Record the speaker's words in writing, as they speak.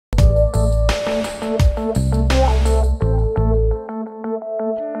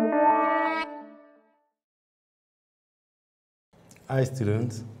Hi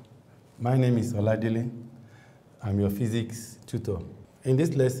students, my name is Oladele. I'm your physics tutor. In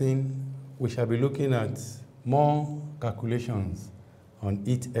this lesson, we shall be looking at more calculations on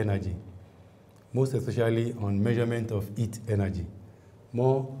heat energy, most especially on measurement of heat energy,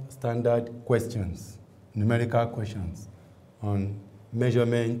 more standard questions, numerical questions on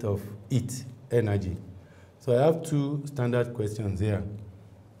measurement of heat energy. So I have two standard questions here,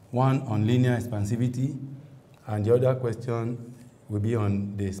 one on linear expansivity and the other question will be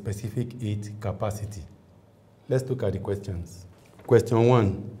on the specific heat capacity. Let's look at the questions. Question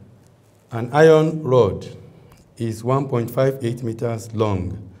 1. An iron rod is 1.58 meters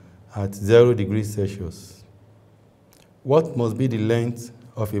long at 0 degrees Celsius. What must be the length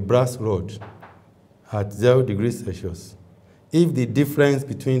of a brass rod at 0 degrees Celsius if the difference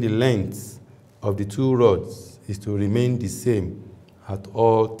between the lengths of the two rods is to remain the same at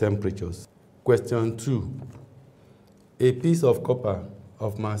all temperatures? Question 2. A piece of copper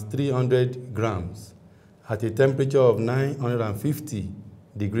of mass 300 grams at a temperature of 950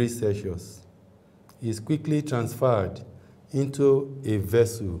 degrees Celsius is quickly transferred into a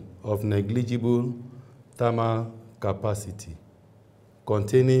vessel of negligible thermal capacity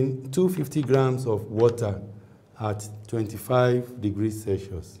containing 250 grams of water at 25 degrees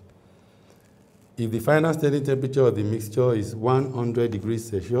Celsius. If the final standing temperature of the mixture is 100 degrees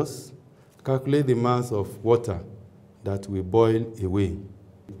Celsius, calculate the mass of water that will boil away.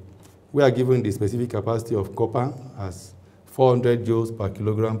 We are given the specific capacity of copper as 400 joules per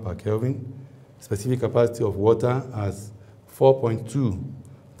kilogram per Kelvin, specific capacity of water as 4.2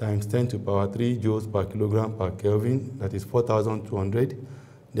 times 10 to the power 3 joules per kilogram per Kelvin, that is 4,200.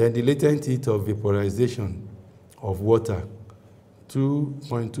 Then the latent heat of vaporization of water,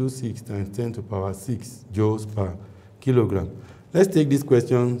 2.26 times 10 to the power 6 joules per kilogram. Let's take these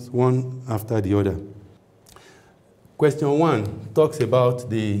questions one after the other. Question 1 talks about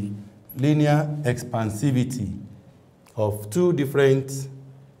the linear expansivity of two different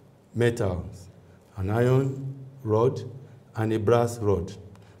metals, an iron rod and a brass rod.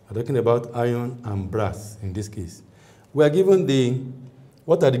 We're talking about iron and brass in this case. We are given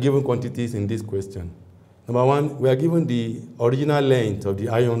what are the given quantities in this question? Number 1, we are given the original length of the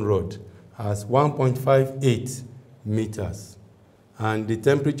iron rod as 1.58 meters. And the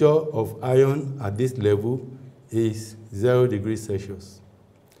temperature of iron at this level is 0 degrees Celsius.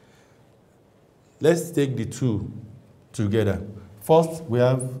 Let's take the two together. First, we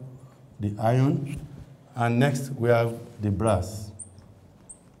have the iron, and next we have the brass.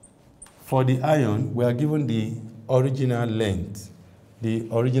 For the iron, we are given the original length. The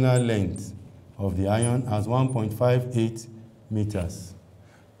original length of the iron as 1.58 meters.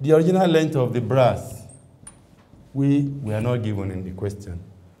 The original length of the brass, we are not given in the question.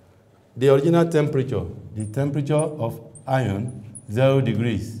 The original temperature, the temperature of iron, 0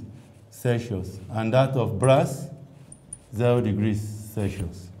 degrees Celsius, and that of brass, 0 degrees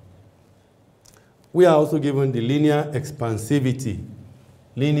Celsius. We are also given the linear expansivity.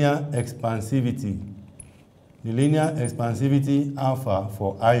 Linear expansivity. The linear expansivity alpha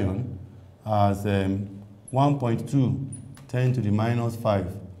for iron as 1.2 10 to the minus 5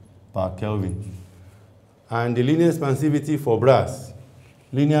 per Kelvin. And the linear expansivity for brass,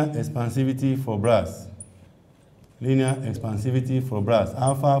 linear expansivity for brass,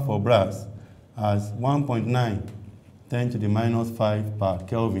 alpha for brass as 1.9 10 to the minus 5 per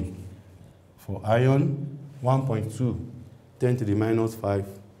Kelvin. For iron, 1.2 10 to the minus 5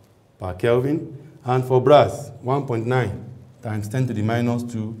 per Kelvin. And for brass, 1.9 times 10 to the minus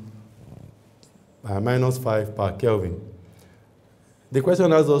 2 minus 5 per Kelvin. The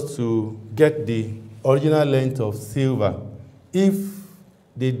question asks us to get the original length of silver if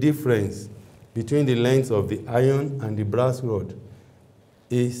the difference between the lengths of the iron and the brass rod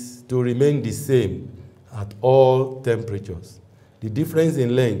is to remain the same at all temperatures. The difference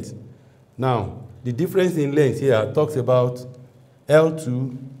in length. Now, the difference in length here talks about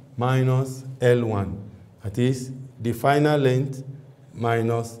L2 minus L1. That is, the final length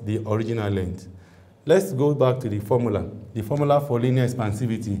minus the original length. Let's go back to the formula for linear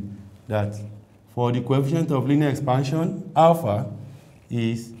expansivity, that for the coefficient of linear expansion, alpha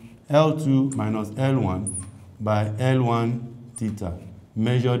is L2 minus L1 by L1 theta,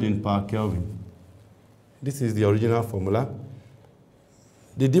 measured in per Kelvin. This is the original formula.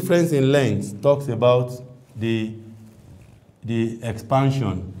 The difference in length talks about the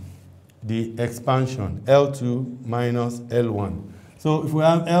expansion, L2 minus L1. So if we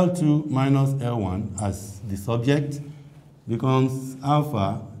have L2 minus L1 as the subject, becomes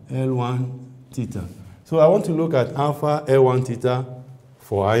alpha L1 theta. So I want to look at alpha L1 theta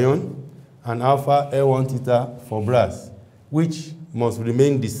for iron and alpha L1 theta for brass, which must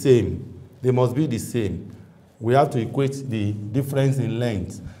remain the same. They must be the same. We have to equate the difference in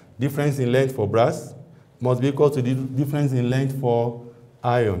length. Difference in length for brass must be equal to the difference in length for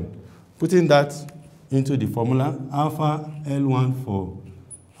iron. Putting that into the formula, alpha L1 for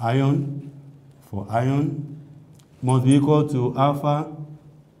iron must be equal to alpha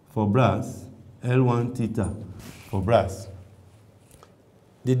for brass, L1 theta for brass.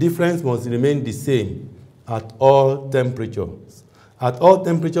 The difference must remain the same at all temperatures. At all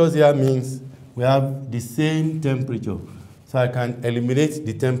temperatures here means we have the same temperature. So I can eliminate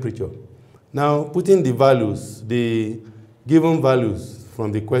the temperature. Now, putting the values, the given values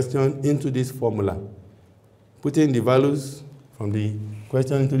from the question into this formula. Putting the values from the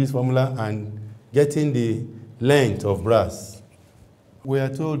question into this formula and getting the length of brass. We are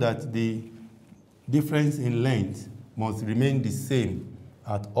told that the difference in length must remain the same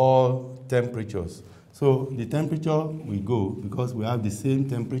at all temperatures. So the temperature we go because we have the same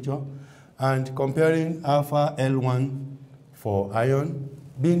temperature, and comparing alpha L1 for iron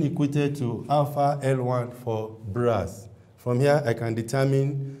being equated to alpha L1 for brass. From here I can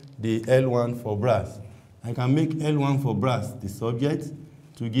determine the L1 for brass. I can make L1 for brass the subject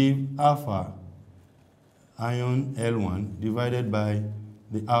to give alpha iron L1 divided by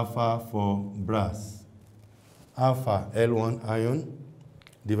the alpha for brass. Alpha L1 iron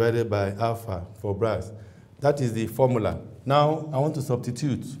divided by alpha for brass. That is the formula. Now I want to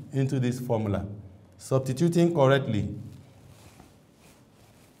substitute into this formula. Substituting correctly.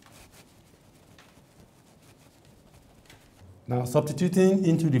 Now substituting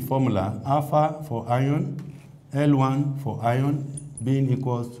into the formula, alpha for iron, L1 for iron being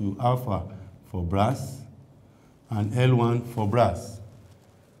equals to alpha for brass and L1 for brass.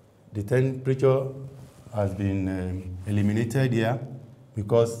 The temperature has been eliminated here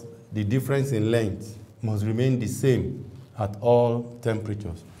because the difference in length must remain the same at all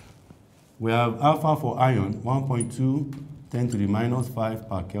temperatures. We have alpha for iron, 1.2 10 to the minus 5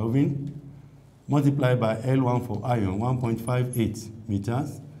 per Kelvin, multiplied by L1 for iron, 1.58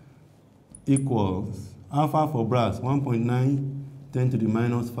 meters, equals alpha for brass, 1.9 10 to the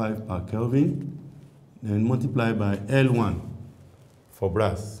minus 5 per Kelvin, then multiplied by L1 for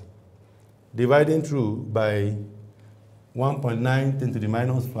brass. Dividing through by 1.9 10 to the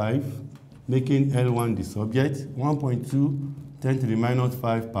minus 5, making L1 the subject, 1.2 10 to the minus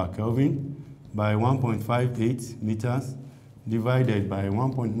 5 per Kelvin by 1.58 meters, divided by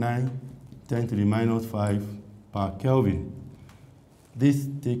 1.9 10 to the minus 5 per Kelvin. This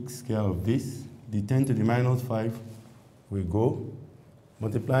takes care of this. The 10 to the minus 5 will go.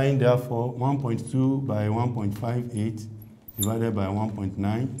 Multiplying, therefore, 1.2 by 1.58 divided by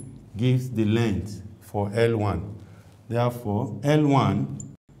 1.9 gives the length for L1. Therefore,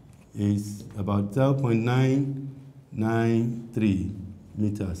 L1 is about 12.993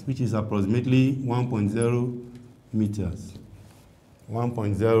 meters, which is approximately 1.0 meters.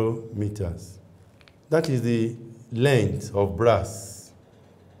 1.0 meters. That is the length of brass.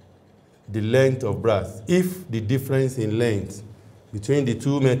 The length of brass. If the difference in length between the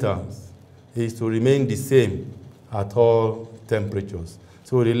two metals is to remain the same at all temperatures.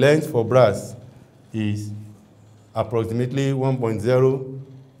 So the length for brass is approximately 1.0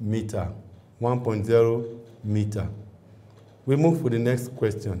 meter. 1.0 meter. We move to the next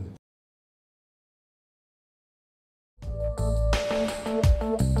question.